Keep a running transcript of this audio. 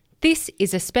This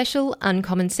is a special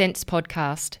Uncommon Sense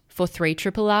podcast for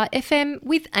 3RRR FM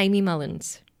with Amy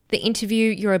Mullins. The interview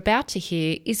you're about to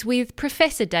hear is with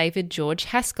Professor David George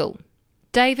Haskell.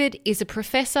 David is a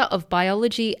Professor of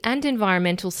Biology and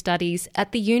Environmental Studies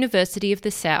at the University of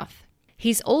the South.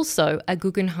 He's also a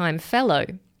Guggenheim Fellow.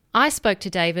 I spoke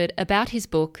to David about his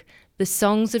book, The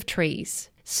Songs of Trees,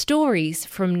 Stories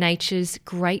from Nature's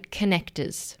Great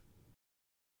Connectors.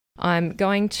 I'm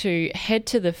going to head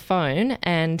to the phone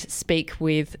and speak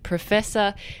with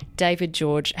Professor David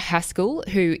George Haskell,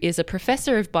 who is a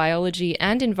Professor of Biology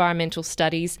and Environmental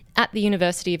Studies at the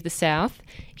University of the South.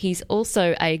 He's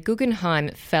also a Guggenheim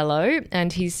Fellow,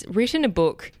 and he's written a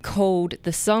book called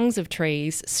The Songs of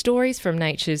Trees, Stories from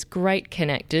Nature's Great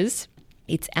Connectors.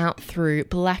 It's out through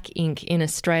Black Ink in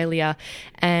Australia,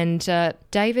 and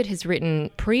David has written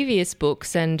previous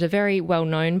books and a very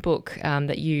well-known book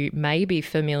that you may be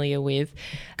familiar with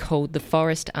called The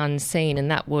Forest Unseen,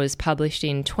 and that was published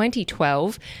in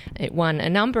 2012. It won a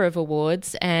number of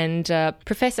awards, and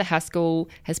Professor Haskell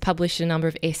has published a number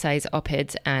of essays,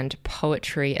 op-eds and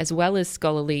poetry, as well as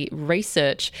scholarly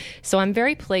research. So I'm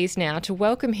very pleased now to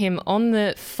welcome him on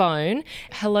the phone.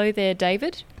 Hello there,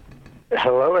 David.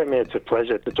 Hello, Amy. It's a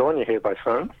pleasure to join you here by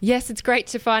phone. Yes, it's great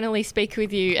to finally speak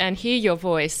with you and hear your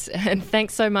voice. And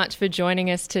thanks so much for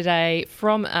joining us today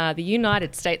from the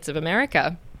United States of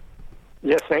America.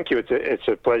 Yes, thank you. It's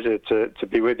a pleasure to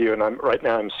be with you. And right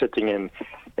now I'm sitting in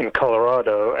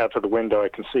Colorado. Out of the window I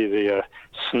can see the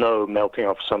snow melting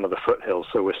off some of the foothills,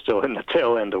 so we're still in the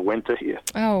tail end of winter here.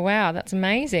 Oh, wow, that's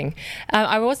amazing.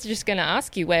 I was just going to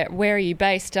ask you, where are you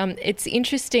based? It's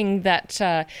interesting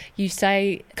that you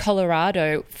say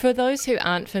Colorado. For those who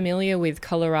aren't familiar with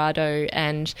Colorado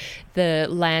and the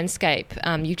landscape,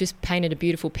 you just painted a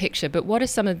beautiful picture, but what are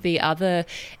some of the other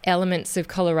elements of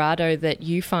Colorado that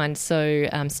you find so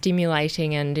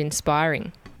stimulating and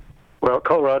inspiring? Well,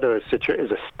 Colorado is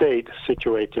a state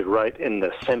situated right in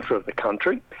the center of the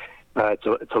country.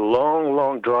 It's a long,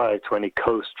 long drive to any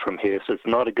coast from here, so it's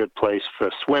not a good place for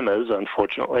swimmers,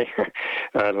 unfortunately,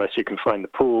 unless you can find the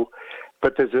pool.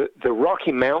 But the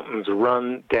Rocky Mountains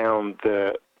run down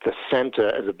the center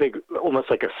as a big,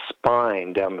 almost like a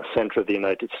spine down the center of the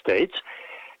United States.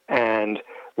 And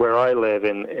where I live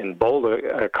in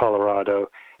Boulder, Colorado,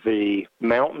 the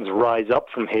mountains rise up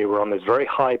from here. We're on this very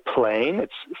high plain.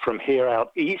 It's from here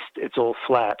out east, it's all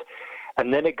flat.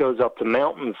 And then it goes up to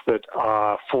mountains that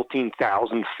are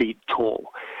 14,000 feet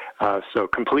tall. So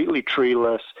completely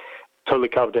treeless, totally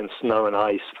covered in snow and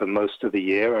ice for most of the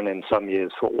year, and in some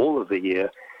years for all of the year.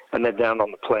 And then down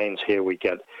on the plains here we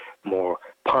get more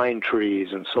pine trees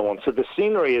and so on. So the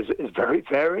scenery is very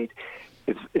varied.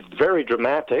 It's very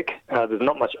dramatic. There's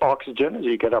not much oxygen as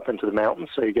you get up into the mountains,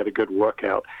 so you get a good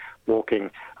workout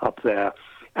walking up there.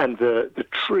 And the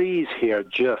trees here are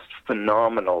just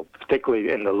phenomenal,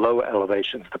 particularly in the lower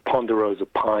elevations, the ponderosa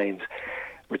pines,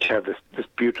 which have this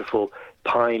beautiful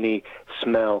piney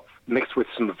smell mixed with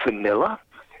some vanilla.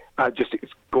 It's a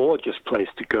gorgeous place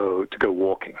to go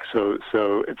walking. So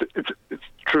it's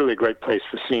truly a great place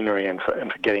for scenery and for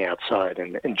getting outside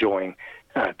and enjoying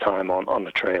time on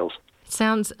the trails.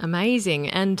 Sounds amazing.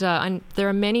 And there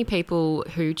are many people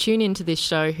who tune into this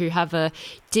show who have a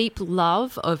deep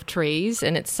love of trees,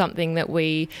 and it's something that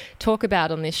we talk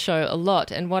about on this show a lot.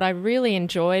 And what I really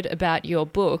enjoyed about your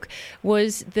book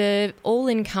was the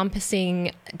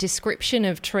all-encompassing description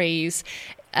of trees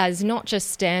as not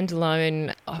just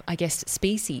standalone, I guess,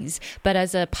 species, but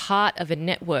as a part of a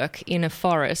network in a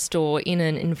forest or in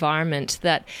an environment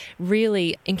that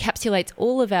really encapsulates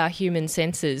all of our human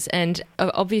senses. And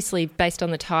obviously, based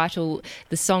on the title,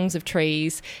 The Songs of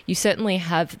Trees, you certainly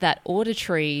have that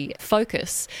auditory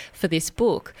focus for this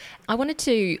book. I wanted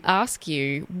to ask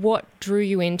you what drew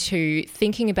you into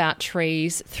thinking about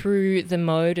trees through the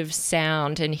mode of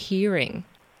sound and hearing.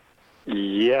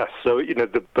 Yes, so,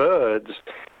 the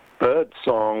bird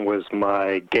song was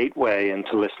my gateway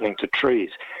into listening to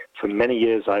trees. For many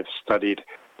years I've studied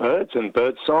birds and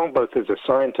bird song, both as a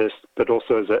scientist, but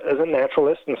also as a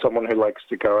naturalist and someone who likes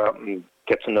to go out and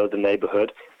get to know the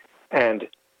neighborhood. And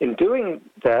in doing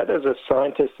that as a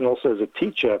scientist and also as a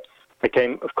teacher, I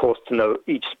came, of course, to know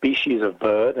each species of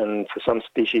bird, and for some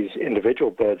species,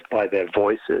 individual birds by their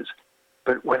voices.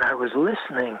 But when I was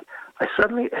listening,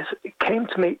 it came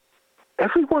to me,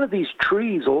 every one of these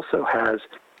trees also has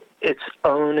its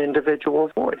own individual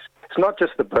voice. It's not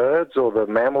just the birds or the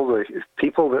mammals or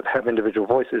people that have individual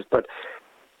voices, but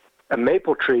a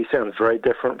maple tree sounds very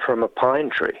different from a pine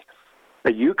tree. A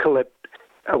eucalypt,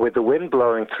 with the wind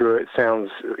blowing through it, sounds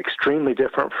extremely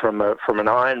different from an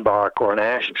ironbark or an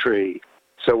ash tree.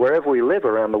 So wherever we live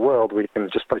around the world, we can,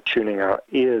 just by tuning our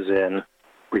ears in,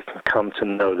 we can come to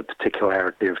know the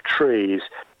particularity of trees.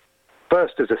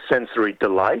 First, as a sensory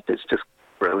delight, it's just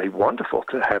really wonderful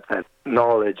to have that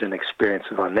knowledge and experience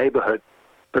of our neighborhood.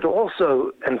 But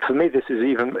also, and for me this is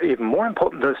even more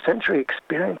important, those sensory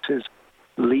experiences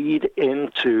lead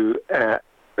into a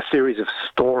series of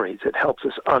stories. It helps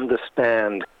us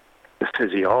understand the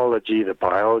physiology, the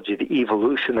biology, the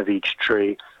evolution of each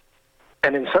tree,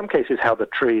 and in some cases how the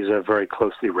trees are very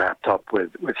closely wrapped up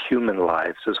with human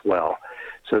lives as well.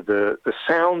 So the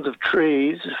sounds of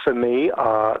trees, for me,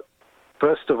 are,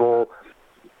 first of all,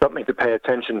 something to pay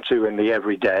attention to in the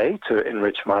everyday to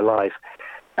enrich my life.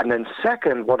 And then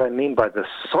second, what I mean by the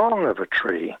song of a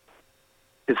tree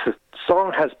is the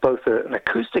song has both an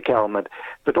acoustic element,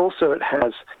 but also it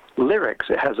has lyrics,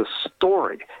 it has a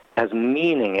story, it has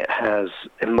meaning, it has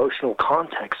emotional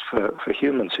context for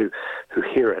humans who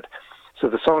hear it. So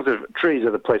the songs of trees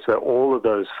are the place where all of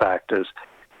those factors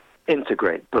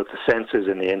integrate, both the senses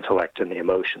and the intellect and the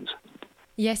emotions.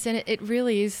 Yes, and it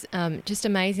really is just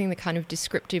amazing the kind of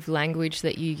descriptive language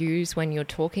that you use when you're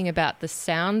talking about the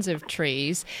sounds of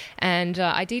trees. And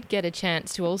I did get a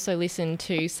chance to also listen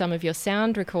to some of your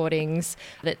sound recordings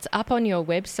that's up on your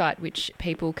website, which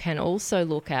people can also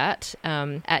look at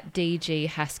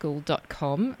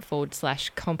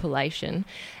dghaskell.com/compilation.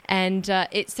 And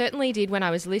it certainly did when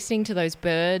I was listening to those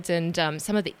birds and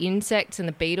some of the insects and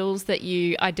the beetles that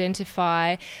you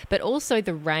identify, but also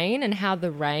the rain and how the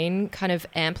rain kind of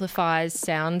amplifies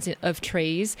sounds of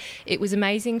trees. It was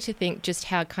amazing to think just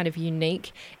how kind of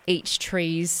unique each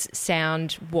tree's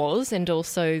sound was, and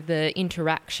also the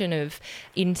interaction of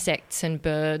insects and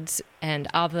birds and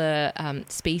other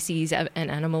species and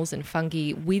animals and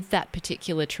fungi with that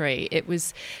particular tree. It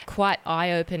was quite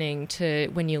eye-opening to,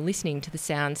 when you're listening to the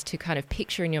sounds, to kind of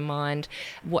picture in your mind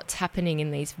what's happening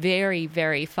in these very,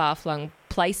 very far-flung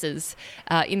places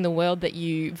in the world that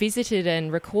you visited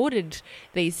and recorded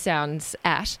these sounds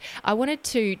at. I wanted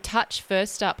to touch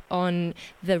first up on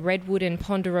the redwood and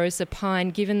ponderosa pine,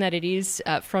 given that it is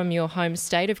from your home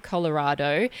state of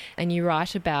Colorado, and you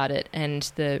write about it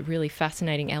and the really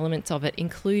fascinating elements of it,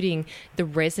 including the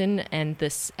resin and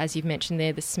this, as you've mentioned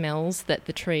there, the smells that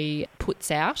the tree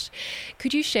puts out.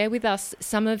 Could you share with us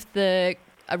some of the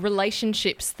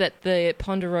relationships that the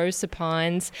ponderosa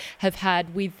pines have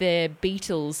had with their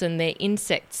beetles and their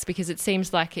insects, because it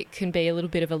seems like it can be a little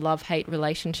bit of a love-hate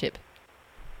relationship?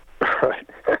 Right,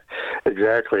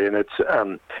 exactly. And it's,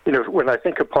 when I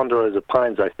think of ponderosa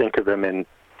pines, I think of them in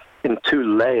two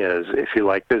layers, if you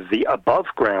like. There's the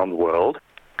above-ground world,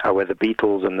 where the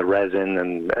beetles and the resin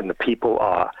and the people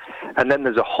are. And then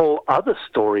there's a whole other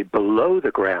story below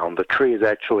the ground. The tree is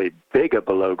actually bigger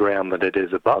below ground than it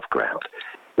is above ground.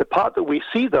 The part that we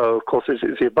see, though, of course, is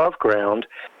the above ground.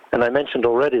 And I mentioned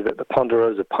already that the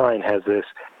ponderosa pine has this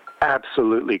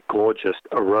absolutely gorgeous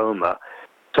aroma.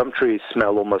 Some trees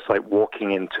smell almost like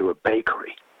walking into a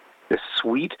bakery, this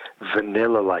sweet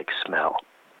vanilla-like smell.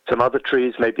 Some other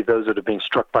trees, maybe those that have been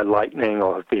struck by lightning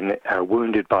or have been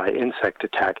wounded by insect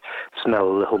attack, smell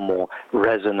a little more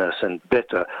resinous and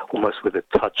bitter, almost with a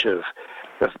touch of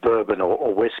bourbon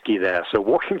or whiskey there. So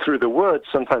walking through the woods,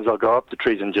 sometimes I'll go up to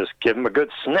trees and just give them a good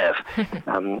sniff.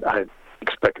 I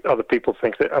expect other people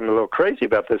think that I'm a little crazy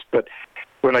about this, but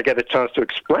when I get a chance to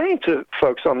explain to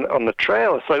folks on the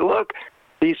trail, it's like, look,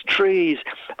 these trees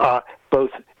are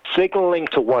both signaling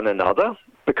to one another,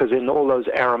 because in all those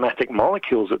aromatic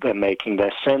molecules that they're making,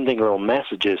 they're sending little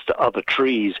messages to other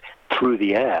trees through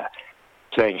the air,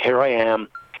 saying, here I am,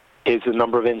 here's the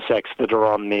number of insects that are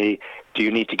on me, do you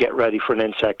need to get ready for an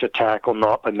insect attack or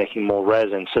not by making more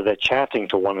resin? So they're chatting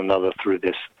to one another through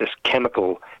this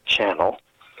chemical channel.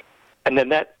 And then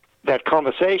that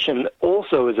conversation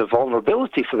also is a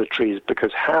vulnerability for the trees,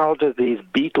 because how do these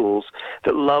beetles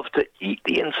that love to eat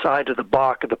the inside of the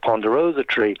bark of the ponderosa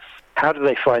tree, how do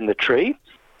they find the tree?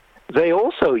 They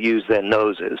also use their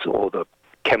noses, or the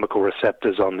chemical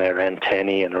receptors on their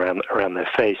antennae and around their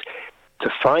face, to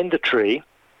find the tree.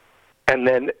 And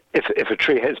then if a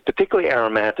tree is particularly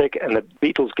aromatic and the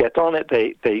beetles get on it,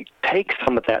 they take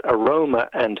some of that aroma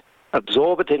and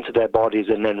absorb it into their bodies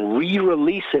and then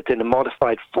re-release it in a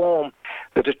modified form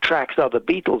that attracts other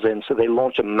beetles in, so they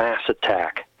launch a mass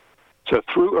attack. So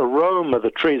through aroma,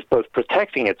 the tree is both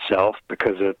protecting itself,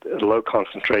 because a low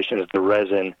concentration of the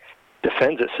resin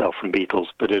defends itself from beetles,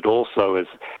 but it also is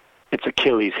its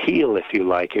Achilles heel, if you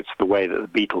like. It's the way that the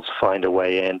beetles find a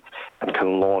way in and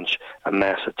can launch a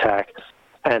mass attack.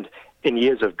 And in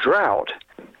years of drought,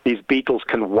 these beetles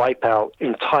can wipe out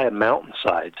entire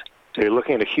mountainsides. So you're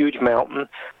looking at a huge mountain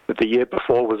that the year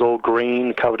before was all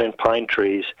green, covered in pine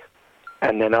trees,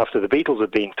 and then after the beetles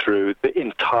have been through, the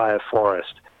entire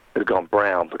forest has gone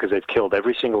brown because they've killed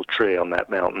every single tree on that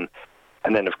mountain.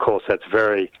 And then, of course, that's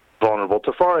very vulnerable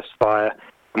to forest fire.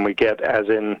 And we get, as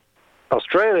in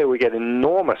Australia, we get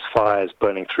enormous fires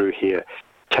burning through here,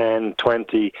 10,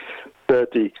 20,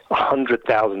 30,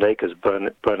 100,000 acres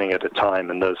burning at a time.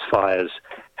 And those fires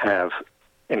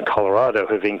in Colorado,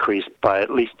 have increased by at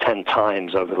least 10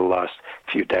 times over the last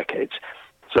few decades.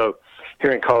 So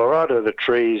here in Colorado, the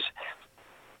trees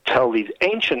tell these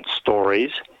ancient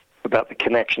stories about the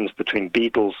connections between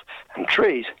beetles and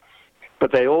trees,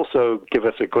 but they also give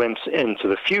us a glimpse into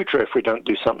the future if we don't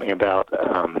do something about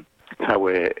how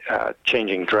we're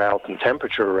changing drought and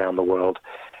temperature around the world,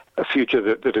 a future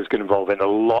that is going to involve in a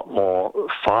lot more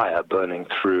fire burning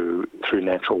through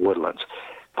natural woodlands.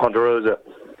 Ponderosa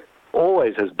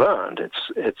always has burned.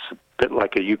 It's a bit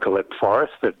like a eucalypt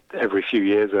forest that every few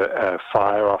years a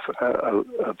fire off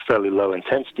a fairly low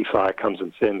intensity fire comes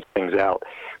and thins things out.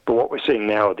 But what we're seeing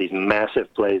now are these massive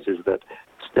blazes that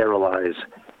sterilize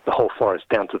the whole forest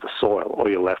down to the soil. All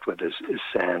you're left with is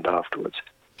sand afterwards.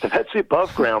 So that's the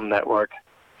above ground network.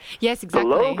 Yes,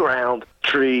 exactly. Below ground,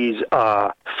 trees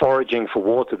are foraging for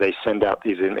water. They send out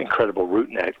these incredible root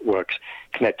networks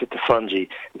connected to fungi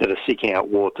that are seeking out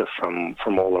water from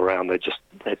all around.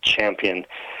 They're champion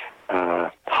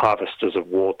harvesters of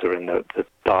water in the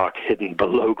dark, hidden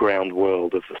below ground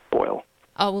world of the soil.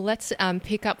 Oh, well, let's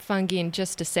pick up fungi in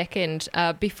just a second.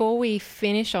 Before we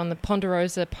finish on the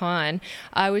ponderosa pine,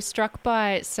 I was struck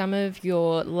by some of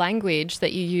your language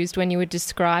that you used when you were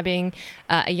describing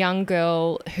a young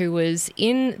girl who was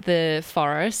in the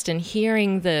forest and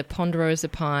hearing the ponderosa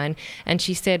pine, and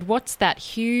she said, "What's that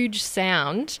huge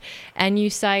sound?" And you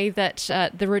say that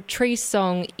the tree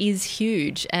song is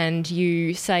huge, and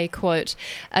you say, quote,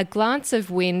 "A glance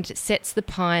of wind sets the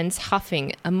pines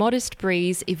huffing. A modest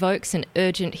breeze evokes an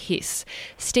urgent hiss.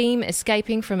 Steam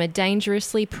escaping from a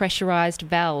dangerously pressurized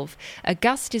valve. A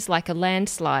gust is like a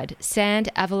landslide, sand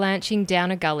avalanching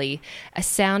down a gully. A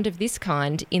sound of this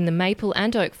kind in the maple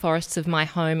and oak forests of my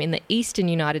home in the eastern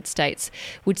United States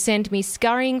would send me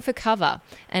scurrying for cover,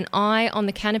 an eye on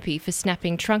the canopy for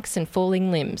snapping trunks and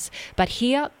falling limbs. But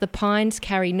here the pines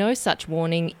carry no such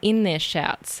warning in their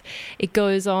shouts." It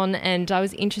goes on, and I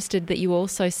was interested that you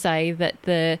also say that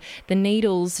the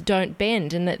needles don't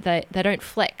bend and that they don't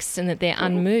flex and that they're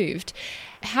unmoved.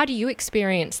 How do you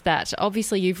experience that?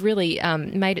 Obviously, you've really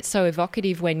made it so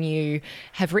evocative when you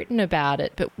have written about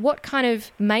it, but what kind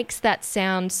of makes that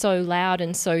sound so loud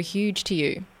and so huge to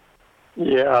you?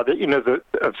 Yeah,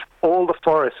 of all the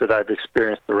forests that I've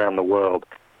experienced around the world,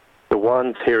 the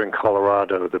ones here in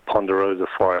Colorado, the ponderosa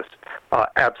forest, are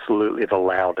absolutely the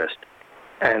loudest.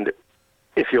 And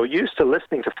if you're used to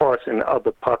listening to forests in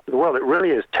other parts of the world, it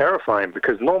really is terrifying,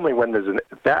 because normally when there's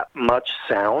that much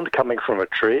sound coming from a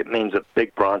tree, it means that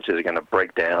big branches are going to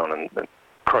break down and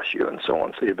crush you and so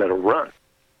on, so you better run.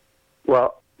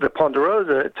 Well, the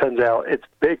ponderosa, it turns out, its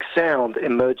big sound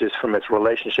emerges from its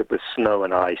relationship with snow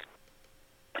and ice.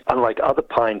 Unlike other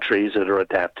pine trees that are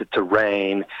adapted to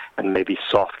rain and maybe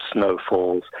soft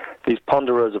snowfalls, these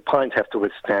ponderosa pines have to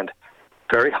withstand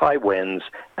very high winds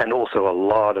and also a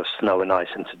lot of snow and ice.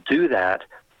 And to do that,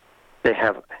 they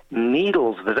have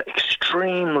needles that are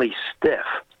extremely stiff.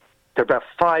 They're about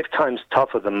 5 times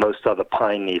tougher than most other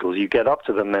pine needles. You get up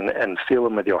to them and feel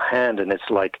them with your hand, and it's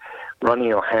like running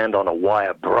your hand on a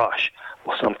wire brush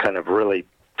or some kind of really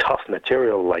tough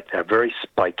material like that, very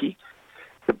spiky.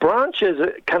 The branches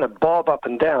kind of bob up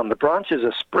and down. The branches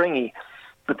are springy,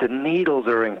 but the needles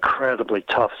are incredibly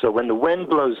tough. So when the wind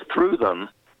blows through them,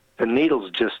 the needles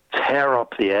just tear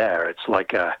up the air. It's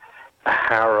like a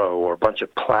harrow or a bunch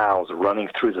of plows running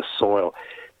through the soil.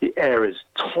 The air is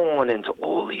torn into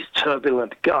all these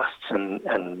turbulent gusts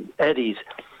and eddies,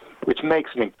 which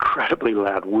makes an incredibly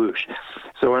loud whoosh.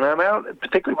 So when I'm out,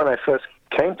 particularly when I first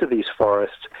came to these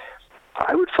forests,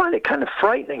 I would find it kind of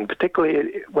frightening,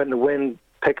 particularly when the wind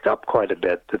picked up quite a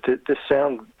bit. This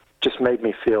sound just made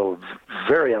me feel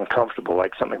very uncomfortable,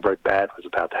 like something very bad was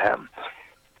about to happen.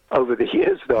 Over the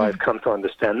years, though, I've come to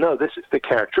understand, no, this is the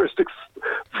characteristic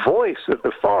voice of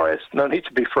the forest. No need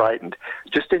to be frightened.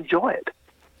 Just enjoy it.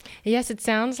 Yes, it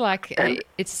sounds like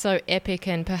it's so epic,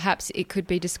 and perhaps it could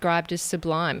be described as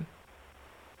sublime.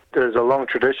 There's a long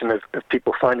tradition of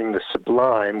people finding the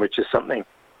sublime, which is something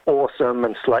awesome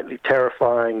and slightly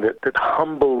terrifying that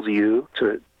humbles you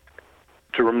to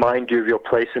remind you of your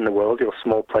place in the world, your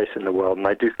small place in the world. And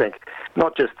I do think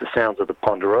not just the sounds of the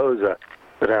ponderosa,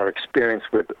 but our experience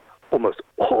with almost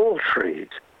all trees,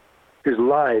 whose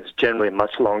lives generally are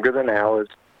much longer than ours,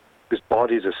 whose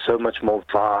bodies are so much more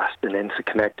vast and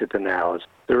interconnected than ours.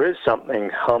 There is something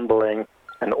humbling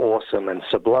and awesome and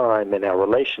sublime in our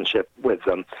relationship with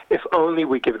them if only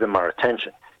we give them our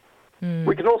attention.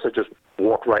 We can also just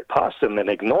walk right past them and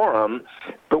ignore them,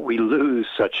 but we lose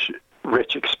such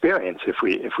rich experience if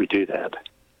we do that.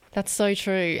 That's so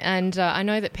true. And I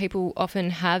know that people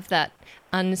often have that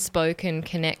unspoken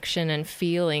connection and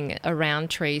feeling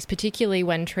around trees, particularly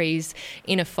when trees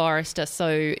in a forest are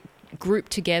so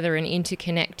grouped together and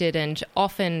interconnected and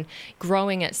often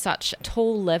growing at such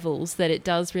tall levels that it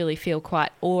does really feel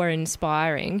quite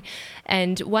awe-inspiring.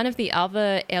 And one of the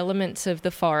other elements of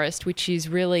the forest, which is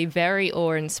really very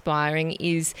awe-inspiring,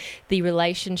 is the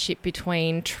relationship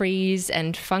between trees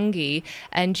and fungi.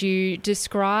 And you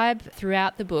describe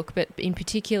throughout the book, but in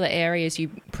particular areas you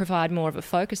provide more of a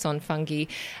focus on fungi.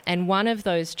 And one of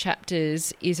those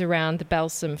chapters is around the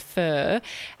balsam fir,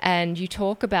 and you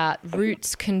talk about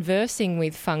roots conversing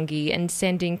with fungi and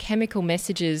sending chemical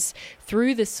messages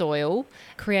through the soil,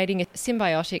 creating a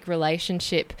symbiotic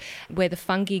relationship where the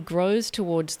fungi grows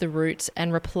towards the roots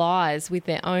and replies with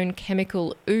their own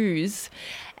chemical ooze.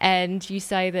 And you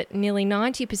say that nearly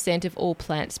 90% of all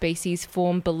plant species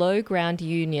form below-ground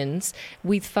unions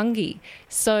with fungi.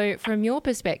 So from your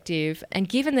perspective, and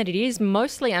given that it is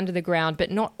mostly under the ground,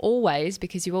 but not always,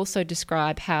 because you also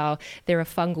describe how there are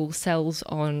fungal cells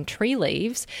on tree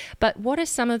leaves, but what are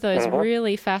some of those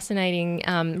really fascinating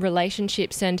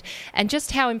relationships, and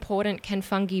just how important can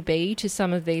fungi be to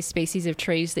some of these species of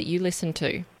trees that you listen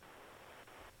to?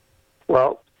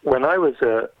 Well, when I was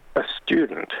a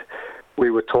student, we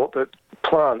were taught that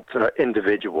plants are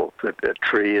individuals, that a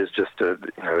tree is just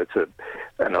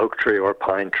an oak tree or a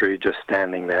pine tree just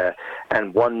standing there,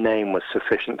 and one name was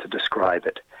sufficient to describe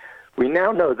it. We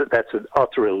now know that that's an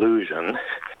utter illusion,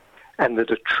 and that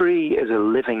a tree is a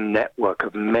living network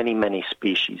of many, many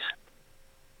species.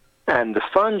 And the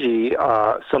fungi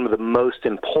are some of the most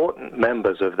important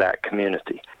members of that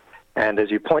community. And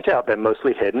as you point out, they're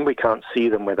mostly hidden. We can't see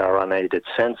them with our unaided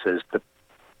senses, but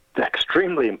they're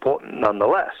extremely important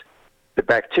nonetheless. The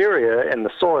bacteria in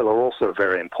the soil are also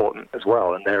very important as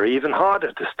well, and they're even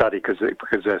harder to study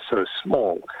because they're so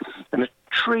small. And a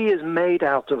tree is made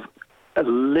out of a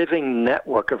living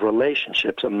network of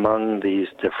relationships among these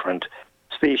different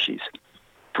species.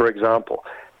 For example,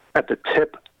 at the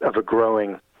tip of a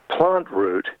growing plant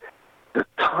root, the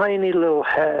tiny little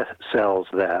hair cells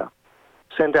there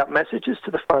send out messages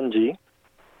to the fungi,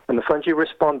 and the fungi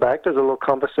respond back. There's a little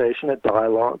conversation, a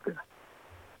dialogue,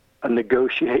 a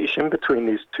negotiation between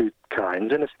these two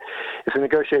kinds. And if the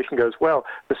negotiation goes well,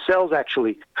 the cells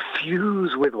actually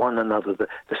fuse with one another. The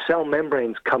cell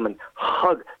membranes come and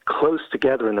hug close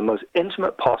together in the most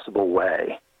intimate possible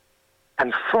way.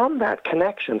 And from that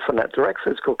connection, from that direct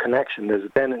physical connection, there's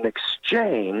then an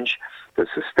exchange that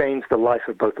sustains the life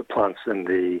of both the plants and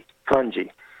the fungi.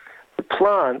 The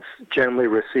plants generally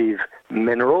receive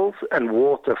minerals and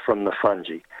water from the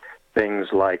fungi, things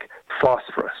like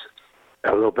phosphorus,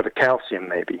 a little bit of calcium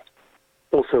maybe.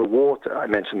 Also water. I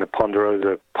mentioned the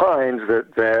ponderosa pines,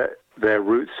 that their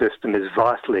root system is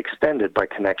vastly extended by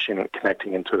connecting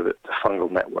into the fungal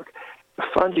network. The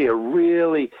fungi are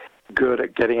really good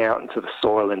at getting out into the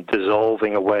soil and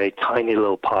dissolving away tiny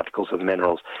little particles of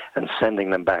minerals and sending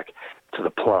them back to the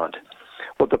plant.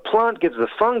 What the plant gives the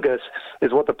fungus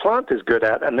is what the plant is good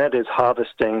at, and that is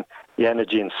harvesting the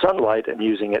energy in sunlight and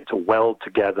using it to weld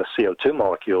together CO2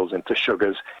 molecules into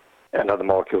sugars and other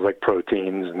molecules like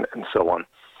proteins and so on.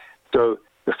 So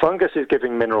the fungus is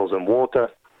giving minerals and water.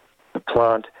 The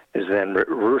plant is then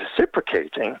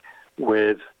reciprocating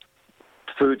with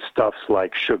foodstuffs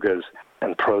like sugars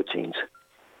and proteins.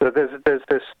 So there's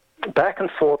this back and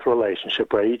forth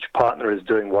relationship where each partner is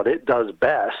doing what it does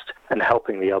best and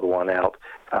helping the other one out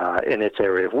in its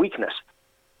area of weakness.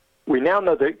 We now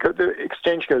know that the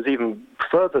exchange goes even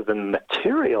further than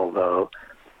material, though.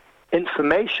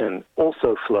 Information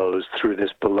also flows through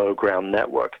this below-ground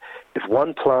network. If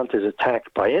one plant is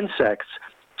attacked by insects,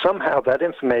 somehow that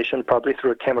information, probably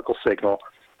through a chemical signal,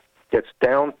 gets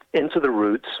down into the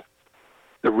roots.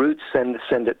 The roots send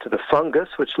it to the fungus,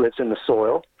 which lives in the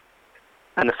soil,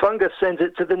 and the fungus sends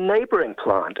it to the neighboring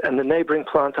plant, and the neighboring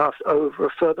plant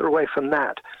over further away from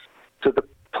that. So the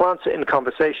plants are in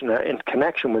conversation, are in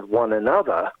connection with one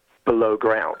another below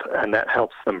ground, and that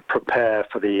helps them prepare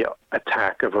for the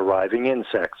attack of arriving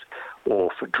insects,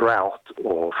 or for drought,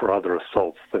 or for other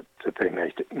assaults that they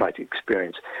might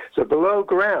experience. So below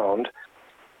ground,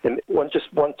 in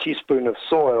just one teaspoon of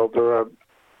soil, there are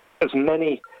as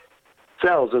many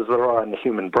cells as there are in the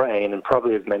human brain, and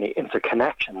probably as many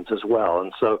interconnections as well.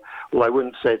 And so, I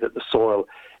wouldn't say that the soil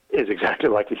is exactly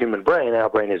like the human brain. Our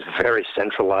brain is very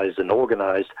centralized and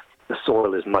organized, the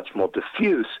soil is much more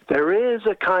diffuse. There is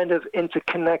a kind of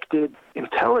interconnected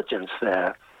intelligence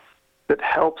there that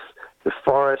helps the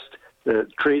forest, the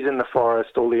trees in the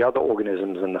forest, all the other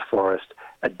organisms in the forest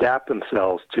adapt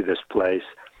themselves to this place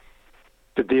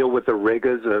to deal with the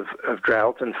rigors of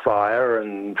drought and fire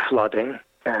and flooding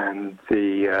and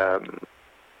the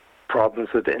problems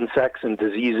that the insects and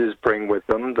diseases bring with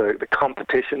them, the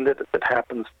competition that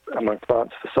happens among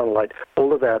plants for sunlight.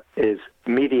 All of that is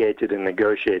mediated and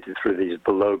negotiated through these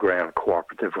below-ground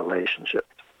cooperative relationships.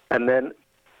 And then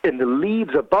in the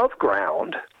leaves above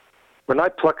ground, when I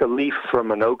pluck a leaf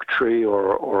from an oak tree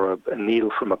or a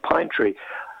needle from a pine tree,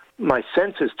 my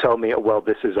senses tell me, well,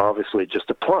 this is obviously just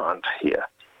a plant here.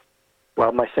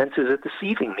 Well, my senses are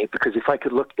deceiving me, because if I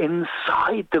could look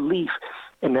inside the leaf,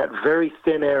 in that very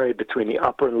thin area between the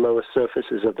upper and lower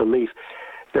surfaces of the leaf,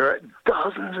 there are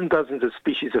dozens and dozens of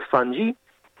species of fungi,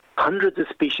 hundreds of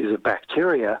species of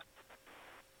bacteria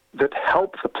that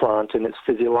help the plant in its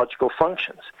physiological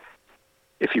functions.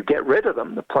 If you get rid of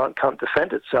them, the plant can't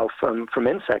defend itself from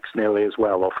insects nearly as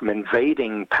well, or from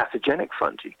invading pathogenic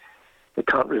fungi. It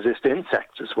can't resist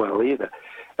insects as well either.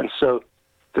 And so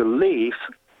the leaf,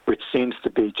 which seems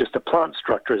to be just a plant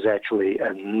structure, is actually a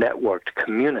networked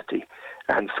community,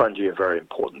 and fungi are a very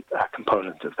important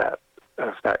component of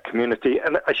that community.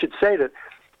 And I should say that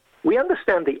we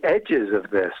understand the edges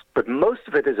of this, but most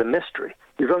of it is a mystery.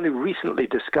 We've only recently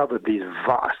discovered these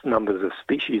vast numbers of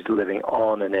species living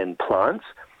on and in plants.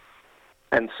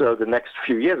 And so the next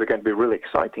few years are going to be really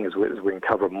exciting as we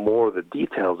uncover more of the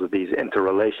details of these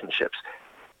interrelationships.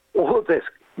 All of this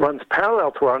runs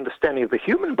parallel to our understanding of the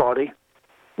human body,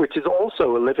 which is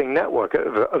also a living network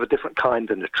of a different kind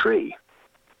than a tree.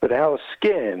 But our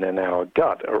skin and our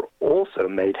gut are also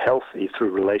made healthy through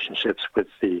relationships with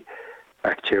the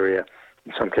bacteria,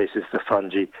 in some cases the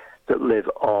fungi, that live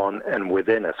on and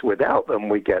within us. Without them,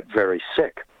 we get very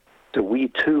sick. So we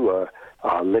too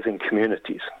are living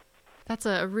communities. That's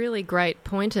a really great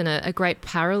point and a great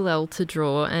parallel to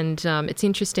draw. And it's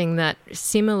interesting that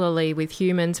similarly with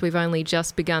humans, we've only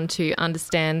just begun to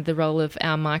understand the role of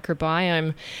our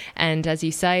microbiome. And as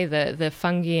you say, the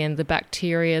fungi and the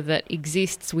bacteria that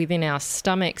exists within our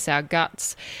stomachs, our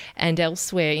guts, and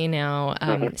elsewhere in our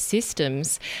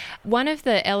systems. One of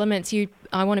the elements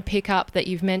I want to pick up that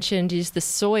you've mentioned is the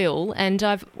soil. And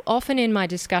I've often in my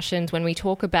discussions when we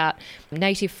talk about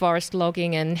native forest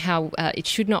logging and how it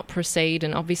should not proceed,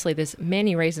 and obviously there's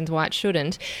many reasons why it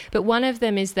shouldn't, but one of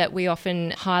them is that we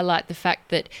often highlight the fact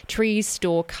that trees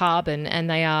store carbon and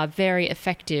they are very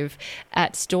effective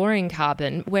at storing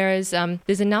carbon, whereas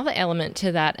there's another element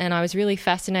to that, and I was really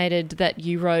fascinated that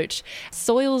you wrote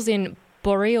soils in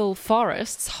boreal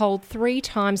forests hold 3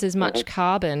 times as much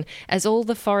carbon as all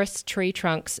the forest's tree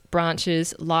trunks,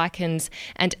 branches, lichens,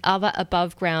 and other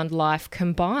above-ground life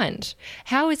combined.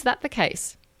 How is that the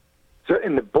case? So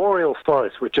in the boreal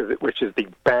forest, which is the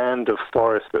band of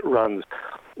forest that runs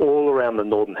all around the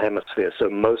northern hemisphere, so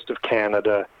most of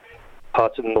Canada,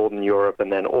 parts of northern Europe,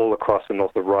 and then all across the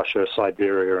north of Russia,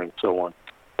 Siberia, and so on,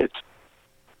 it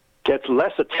gets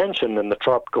less attention than the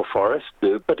tropical forests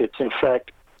do, but it's in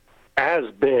fact as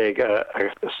big a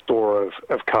store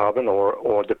of carbon,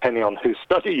 or depending on whose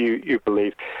study you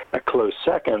believe, a close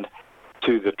second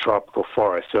to the tropical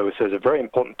forest. So it's a very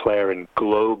important player in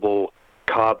global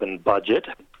carbon budget,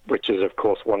 which is, of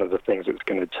course, one of the things that's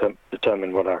going to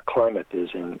determine what our climate is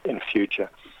in future.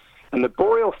 And the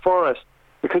boreal forest,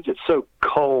 because it's so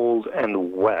cold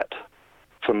and wet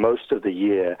for most of the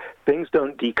year, things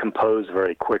don't decompose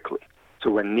very quickly.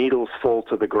 So when needles fall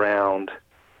to the ground,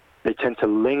 they tend to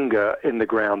linger in the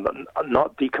ground but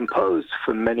not decomposed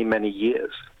for many, many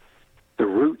years. The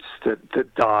roots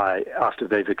that die after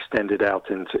they've extended out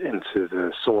into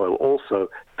the soil also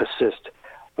persist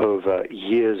over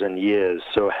years and years.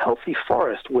 So a healthy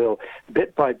forest will,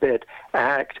 bit by bit,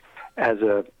 act as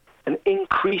an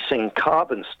increasing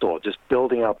carbon store, just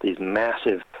building up these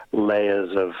massive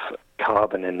layers of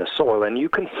carbon in the soil. And you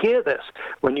can hear this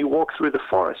when you walk through the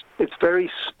forest. It's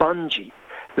very spongy.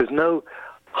 There's no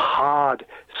hard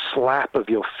slap of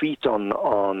your feet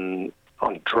on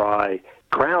dry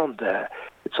ground there.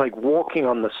 It's like walking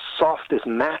on the softest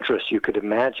mattress you could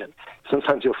imagine.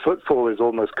 Sometimes your footfall is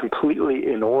almost completely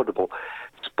inaudible,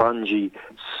 spongy,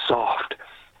 soft.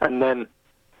 And then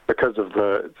because of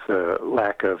the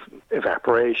lack of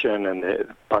evaporation and the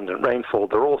abundant rainfall,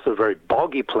 they're also very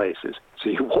boggy places. So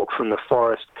you walk from the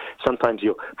forest, sometimes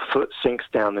your foot sinks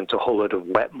down into a whole load of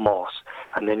wet moss,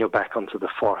 and then you're back onto the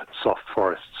soft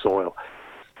forest soil.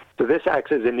 So this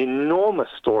acts as an enormous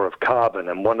store of carbon,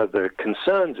 and one of the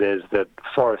concerns is that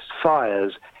forest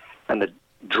fires and the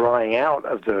drying out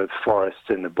of the forests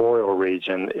in the boreal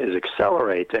region is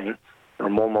accelerating, there are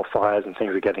more and more fires and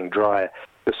things are getting drier,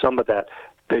 so some of that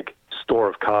big store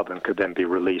of carbon could then be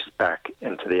released back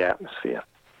into the atmosphere.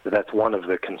 So that's one of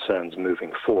the concerns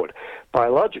moving forward.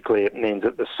 Biologically, it means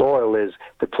that the soil is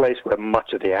the place where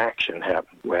much of the action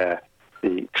happens, where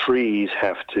the trees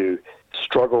have to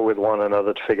struggle with one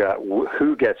another to figure out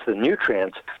who gets the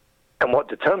nutrients. And what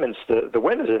determines the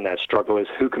winners in that struggle is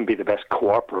who can be the best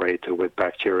cooperator with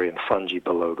bacteria and fungi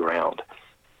below ground.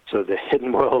 So the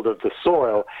hidden world of the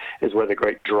soil is where the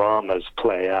great dramas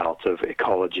play out of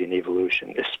ecology and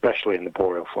evolution, especially in the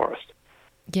boreal forest.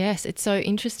 Yes, it's so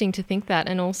interesting to think that.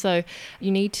 And also, you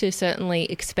need to certainly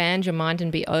expand your mind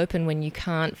and be open when you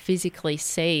can't physically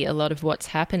see a lot of what's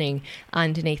happening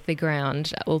underneath the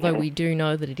ground. Although we do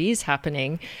know that it is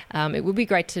happening, it would be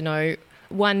great to know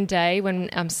one day when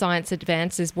science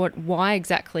advances why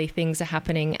exactly things are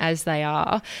happening as they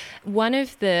are. One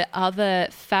of the other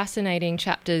fascinating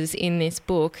chapters in this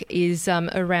book is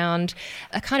around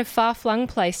a kind of far-flung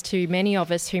place to many of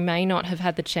us who may not have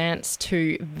had the chance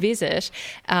to visit,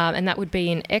 and that would be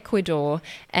in Ecuador.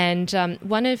 And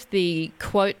one of the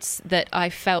quotes that I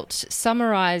felt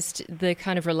summarised the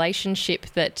kind of relationship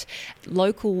that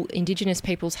local Indigenous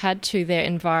peoples had to their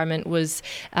environment was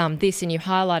this, and you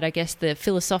highlight, I guess, the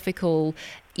philosophical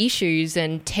issues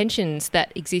and tensions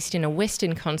that exist in a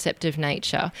Western concept of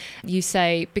nature. You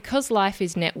say, because life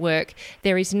is network,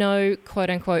 there is no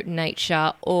quote-unquote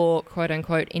nature or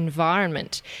quote-unquote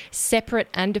environment, separate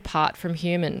and apart from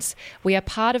humans. We are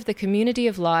part of the community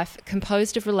of life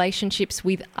composed of relationships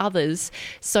with others,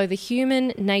 so the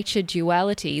human-nature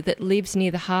duality that lives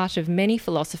near the heart of many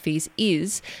philosophies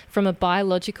is, from a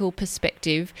biological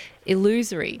perspective,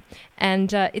 illusory.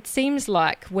 And it seems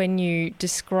like when you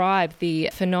describe the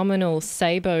phenomenal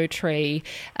ceibo tree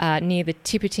near the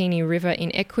Tipitini River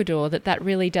in Ecuador, that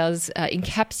really does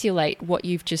encapsulate what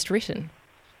you've just written.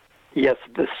 Yes,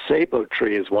 the ceibo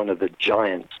tree is one of the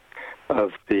giants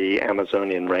of the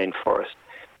Amazonian rainforest.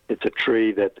 It's a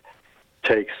tree that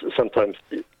takes sometimes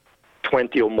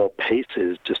 20 or more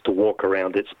paces just to walk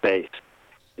around its base.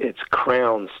 Its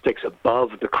crown sticks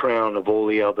above the crown of all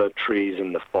the other trees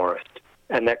in the forest.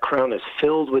 And that crown is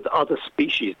filled with other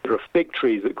species. There are fig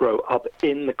trees that grow up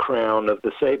in the crown of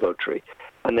the ceibo tree.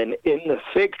 And then in the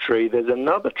fig tree, there's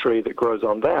another tree that grows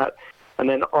on that. And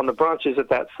then on the branches of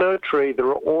that third tree, there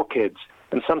are orchids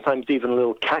and sometimes even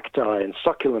little cacti and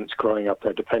succulents growing up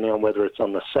there, depending on whether it's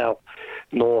on the south,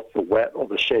 north, the wet, or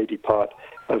the shady part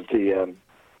of the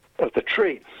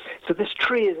tree. So this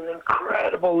tree is an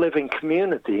incredible living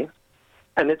community,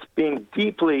 and it's being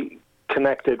deeply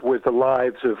connected with the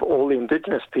lives of all the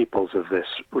indigenous peoples of this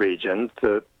region.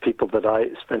 The people that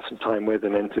I spent some time with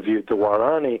and interviewed, the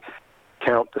Waorani,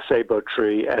 count the ceibo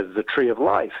tree as the tree of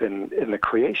life in the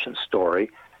creation story,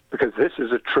 because this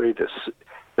is a tree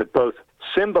that both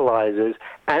symbolizes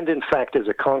and in fact is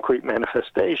a concrete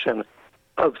manifestation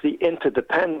of the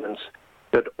interdependence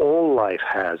that all life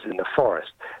has in the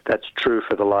forest. That's true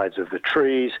for the lives of the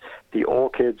trees, the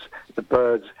orchids, the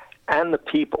birds, and the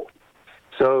people.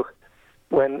 So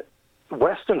when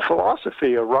Western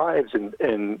philosophy arrives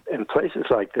in places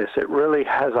like this, it really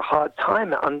has a hard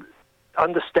time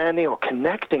understanding or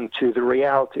connecting to the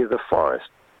reality of the forest,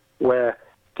 where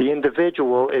the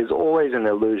individual is always an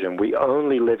illusion. We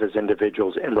only live as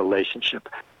individuals in relationship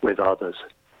with others.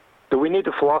 So we need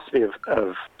a philosophy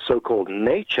of so-called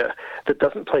nature that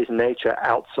doesn't place nature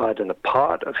outside and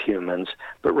apart of humans,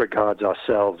 but regards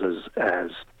ourselves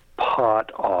as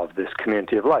part of this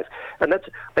community of life. And that's,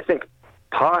 I think,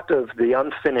 part of the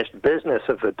unfinished business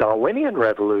of the Darwinian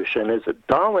revolution is that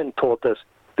Darwin taught us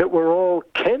that we're all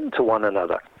kin to one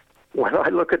another. When I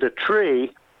look at a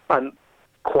tree, I'm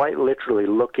quite literally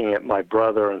looking at my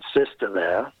brother and sister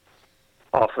there,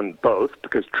 often both,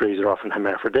 because trees are often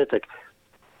hermaphroditic.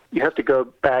 You have to go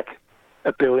back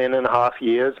 1.5 billion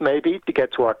years, maybe, to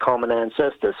get to our common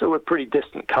ancestors. So we're pretty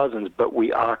distant cousins, but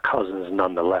we are cousins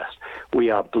nonetheless.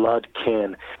 We are blood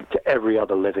kin to every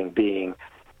other living being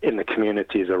in the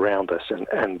communities around us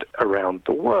and around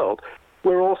the world.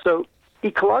 We're also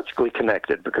ecologically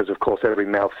connected because, of course, every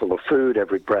mouthful of food,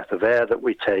 every breath of air that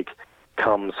we take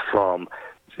comes from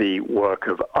the work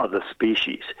of other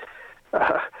species.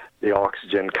 The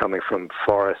oxygen coming from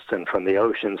forests and from the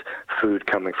oceans, food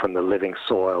coming from the living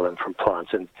soil and from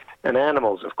plants and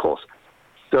animals, of course.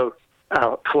 So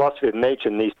our philosophy of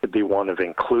nature needs to be one of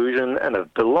inclusion and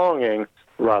of belonging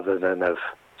rather than of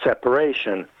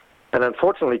separation. And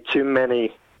unfortunately, too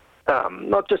many,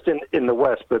 not just in the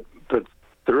West, but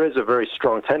there is a very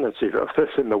strong tendency of this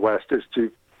in the West, is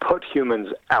to put humans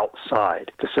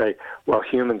outside, to say, well,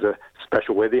 humans are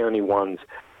special. We're the only ones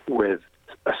with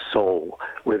a soul.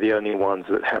 We're the only ones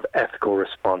that have ethical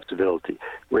responsibility.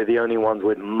 We're the only ones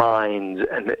with minds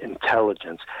and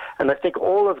intelligence. And I think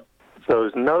all of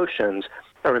those notions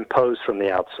are imposed from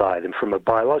the outside. And from a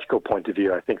biological point of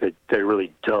view, I think that they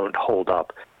really don't hold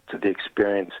up to the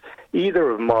experience either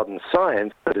of modern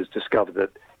science that has discovered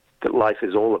that life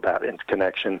is all about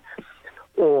interconnection,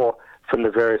 or from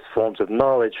the various forms of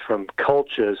knowledge from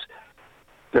cultures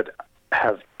that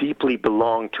have deeply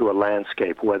belonged to a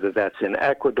landscape, whether that's in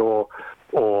Ecuador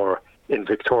or in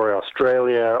Victoria,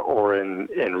 Australia, or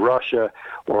in Russia,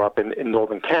 or up in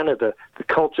northern Canada. The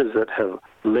cultures that have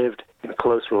lived in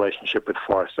close relationship with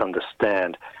forests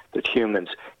understand that humans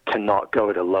cannot go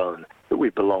it alone, that we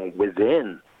belong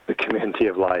within the community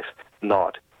of life,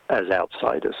 not as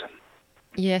outsiders.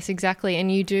 Yes, exactly. And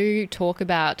you do talk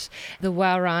about the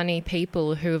Waorani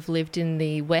people who have lived in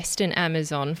the Western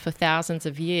Amazon for thousands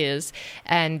of years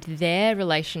and their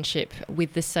relationship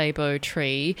with the ceibo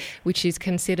tree, which is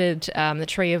considered the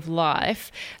tree of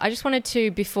life. I just wanted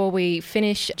to, before we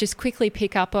finish, just quickly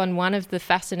pick up on one of the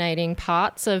fascinating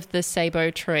parts of the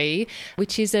ceibo tree,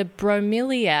 which is a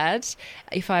bromeliad,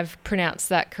 if I've pronounced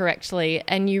that correctly.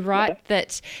 And you write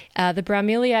that the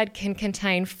bromeliad can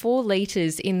contain 4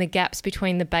 litres in the gaps between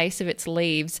the base of its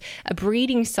leaves, a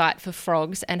breeding site for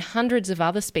frogs and hundreds of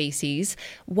other species.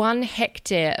 1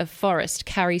 hectare of forest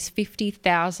carries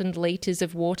 50,000 litres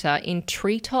of water in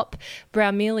treetop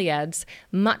bromeliads,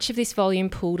 much of this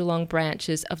volume pooled along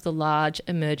branches of the large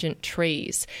emergent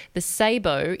trees. The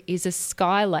ceibo is a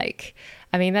sky lake.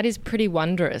 I mean, that is pretty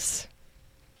wondrous.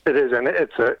 It is, and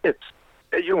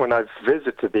when I've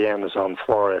visited the Amazon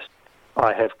forest,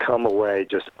 I have come away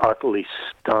just utterly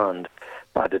stunned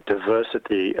by the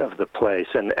diversity of the place,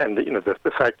 and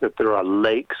the fact that there are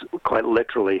lakes quite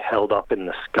literally held up in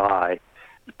the sky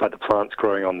by the plants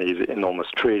growing on these enormous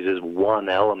trees is one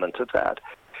element of that.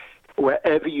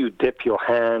 Wherever you dip your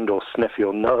hand or sniff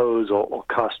your nose or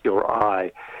cast your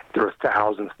eye, there are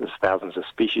thousands and thousands of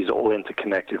species all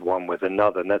interconnected one with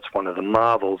another, and that's one of the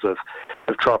marvels of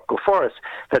tropical forests.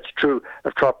 That's true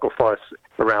of tropical forests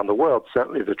around the world,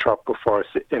 certainly the tropical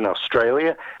forests in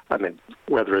Australia. I mean,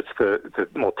 whether it's the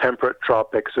more temperate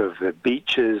tropics of the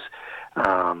beaches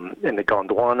in the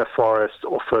Gondwana forest,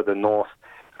 or further north,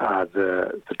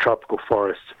 the tropical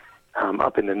forests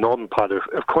up in the northern part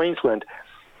of Queensland,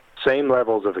 same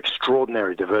levels of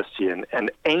extraordinary diversity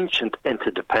and ancient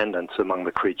interdependence among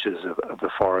the creatures of the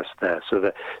forest there. So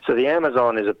the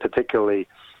Amazon is a particularly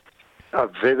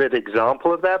vivid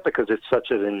example of that, because it's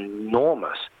such an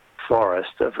enormous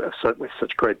forest with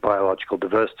such great biological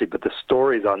diversity, but the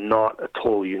stories are not at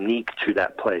all unique to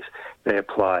that place. They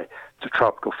apply to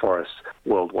tropical forests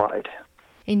worldwide.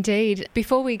 Indeed.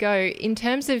 Before we go, in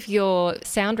terms of your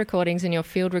sound recordings and your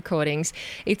field recordings,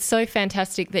 it's so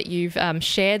fantastic that you've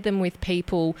shared them with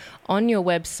people on your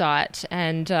website,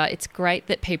 and it's great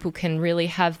that people can really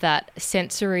have that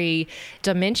sensory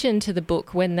dimension to the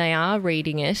book when they are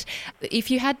reading it. If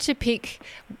you had to pick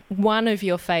one of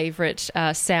your favourite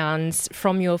sounds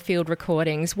from your field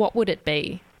recordings, what would it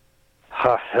be?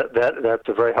 That's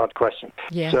a very hard question.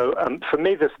 Yeah. So for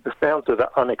me, the sounds that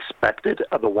are unexpected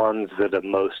are the ones that are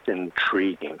most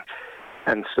intriguing.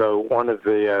 And so one of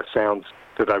the sounds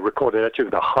that I recorded actually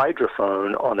with a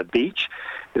hydrophone on a beach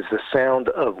is the sound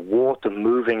of water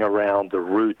moving around the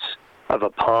roots of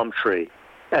a palm tree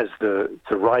as the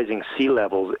rising sea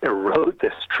levels erode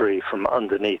this tree from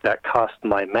underneath. That cast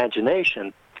my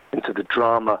imagination into the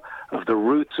drama of the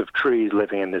roots of trees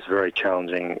living in this very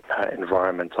challenging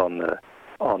environment on the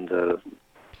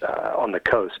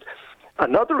coast.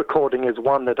 Another recording is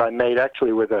one that I made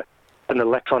actually with an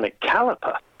electronic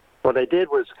caliper. What I did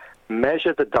was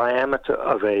measure the diameter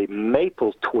of a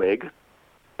maple twig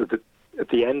at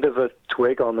the end of a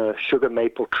twig on a sugar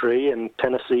maple tree in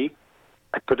Tennessee.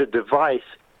 I put a device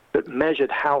that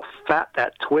measured how fat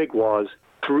that twig was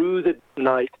through the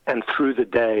night and through the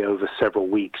day over several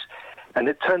weeks. And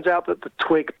it turns out that the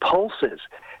twig pulses.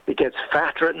 It gets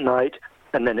fatter at night,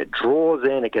 and then it draws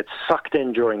in, it gets sucked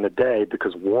in during the day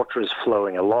because water is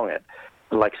flowing along it.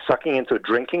 Like sucking into a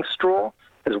drinking straw,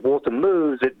 as water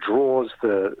moves, it draws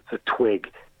the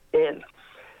twig in.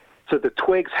 So the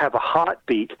twigs have a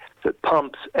heartbeat that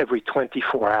pumps every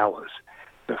 24 hours.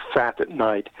 They're fat at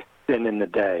night, thin in the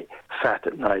day, fat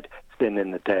at night, thin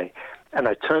in the day. And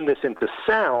I turned this into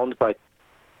sound by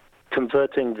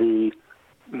converting the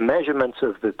measurements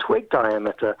of the twig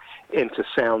diameter into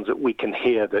sounds that we can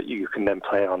hear that you can then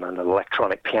play on an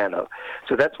electronic piano.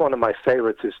 So that's one of my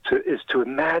favorites, is to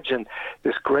imagine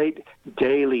this great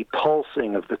daily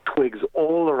pulsing of the twigs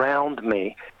all around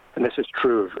me. And this is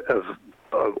true of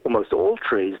almost all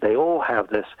trees, they all have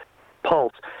this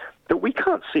pulse that we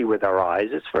can't see with our eyes.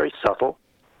 It's very subtle.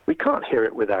 We can't hear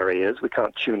it with our ears. We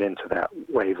can't tune into that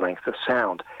wavelength of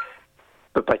sound.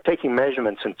 But by taking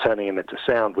measurements and turning them into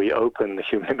sound, we open the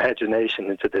human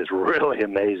imagination into this really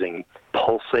amazing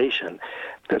pulsation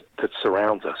that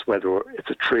surrounds us, whether it's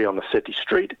a tree on the city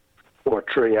street or a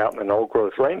tree out in an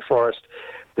old-growth rainforest.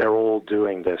 They're all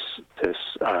doing this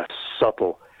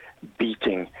subtle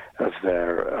beating of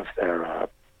their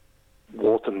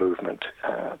water movement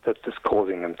that's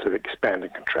causing them to expand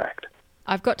and contract.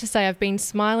 I've got to say, I've been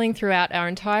smiling throughout our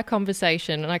entire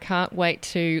conversation, and I can't wait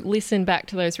to listen back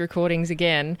to those recordings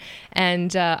again.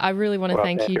 And I really want to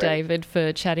thank you, David,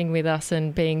 for chatting with us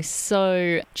and being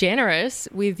so generous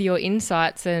with your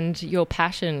insights and your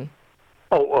passion.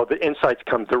 Oh, well, the insights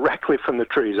come directly from the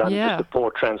trees. I'm just a poor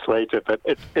translator, but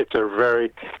it's a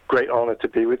very great honor to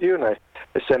be with you, and I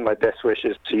send my best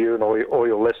wishes to you and all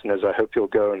your listeners. I hope you'll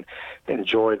go and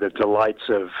enjoy the delights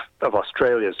of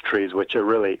Australia's trees, which are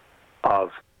really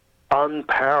of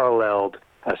unparalleled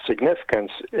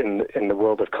significance in the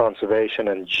world of conservation,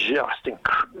 and just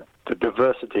the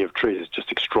diversity of trees is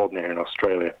just extraordinary in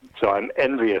Australia. So I'm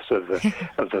envious of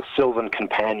the sylvan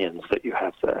companions that you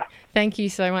have there. Thank you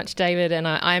so much, David, and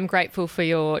I am grateful for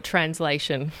your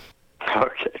translation.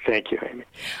 Okay, thank you, Amy.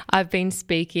 I've been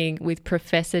speaking with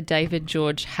Professor David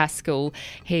George Haskell.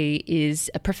 He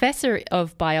is a Professor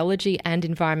of Biology and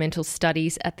Environmental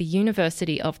Studies at the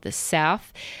University of the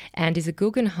South and is a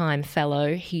Guggenheim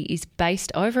Fellow. He is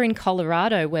based over in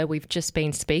Colorado, where we've just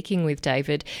been speaking with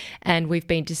David, and we've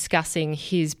been discussing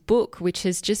his book, which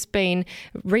has just been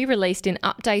re-released in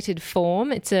updated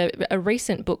form. It's a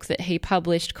recent book that he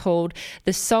published called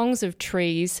The Songs of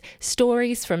Trees,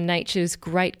 Stories from Nature's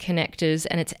Great Connectors,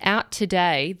 and it's out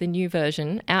today, the new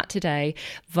version, out today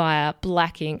via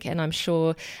Black Ink. And I'm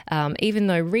sure even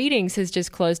though Readings has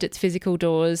just closed its physical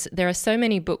doors, there are so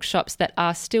many bookshops that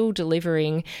are still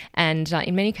delivering, and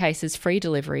in many cases free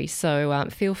delivery. So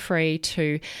feel free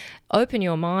to open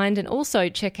your mind and also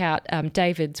check out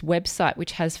David's website,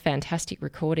 which has fantastic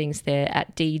recordings there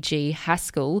at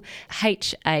dghaskell,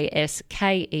 HASKELL.com.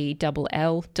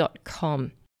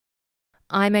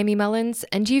 I'm Amy Mullins,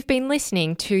 and you've been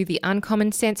listening to the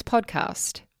Uncommon Sense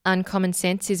podcast. Uncommon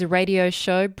Sense is a radio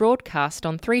show broadcast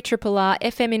on 3RRR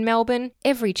FM in Melbourne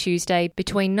every Tuesday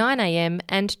between 9am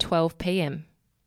and 12pm.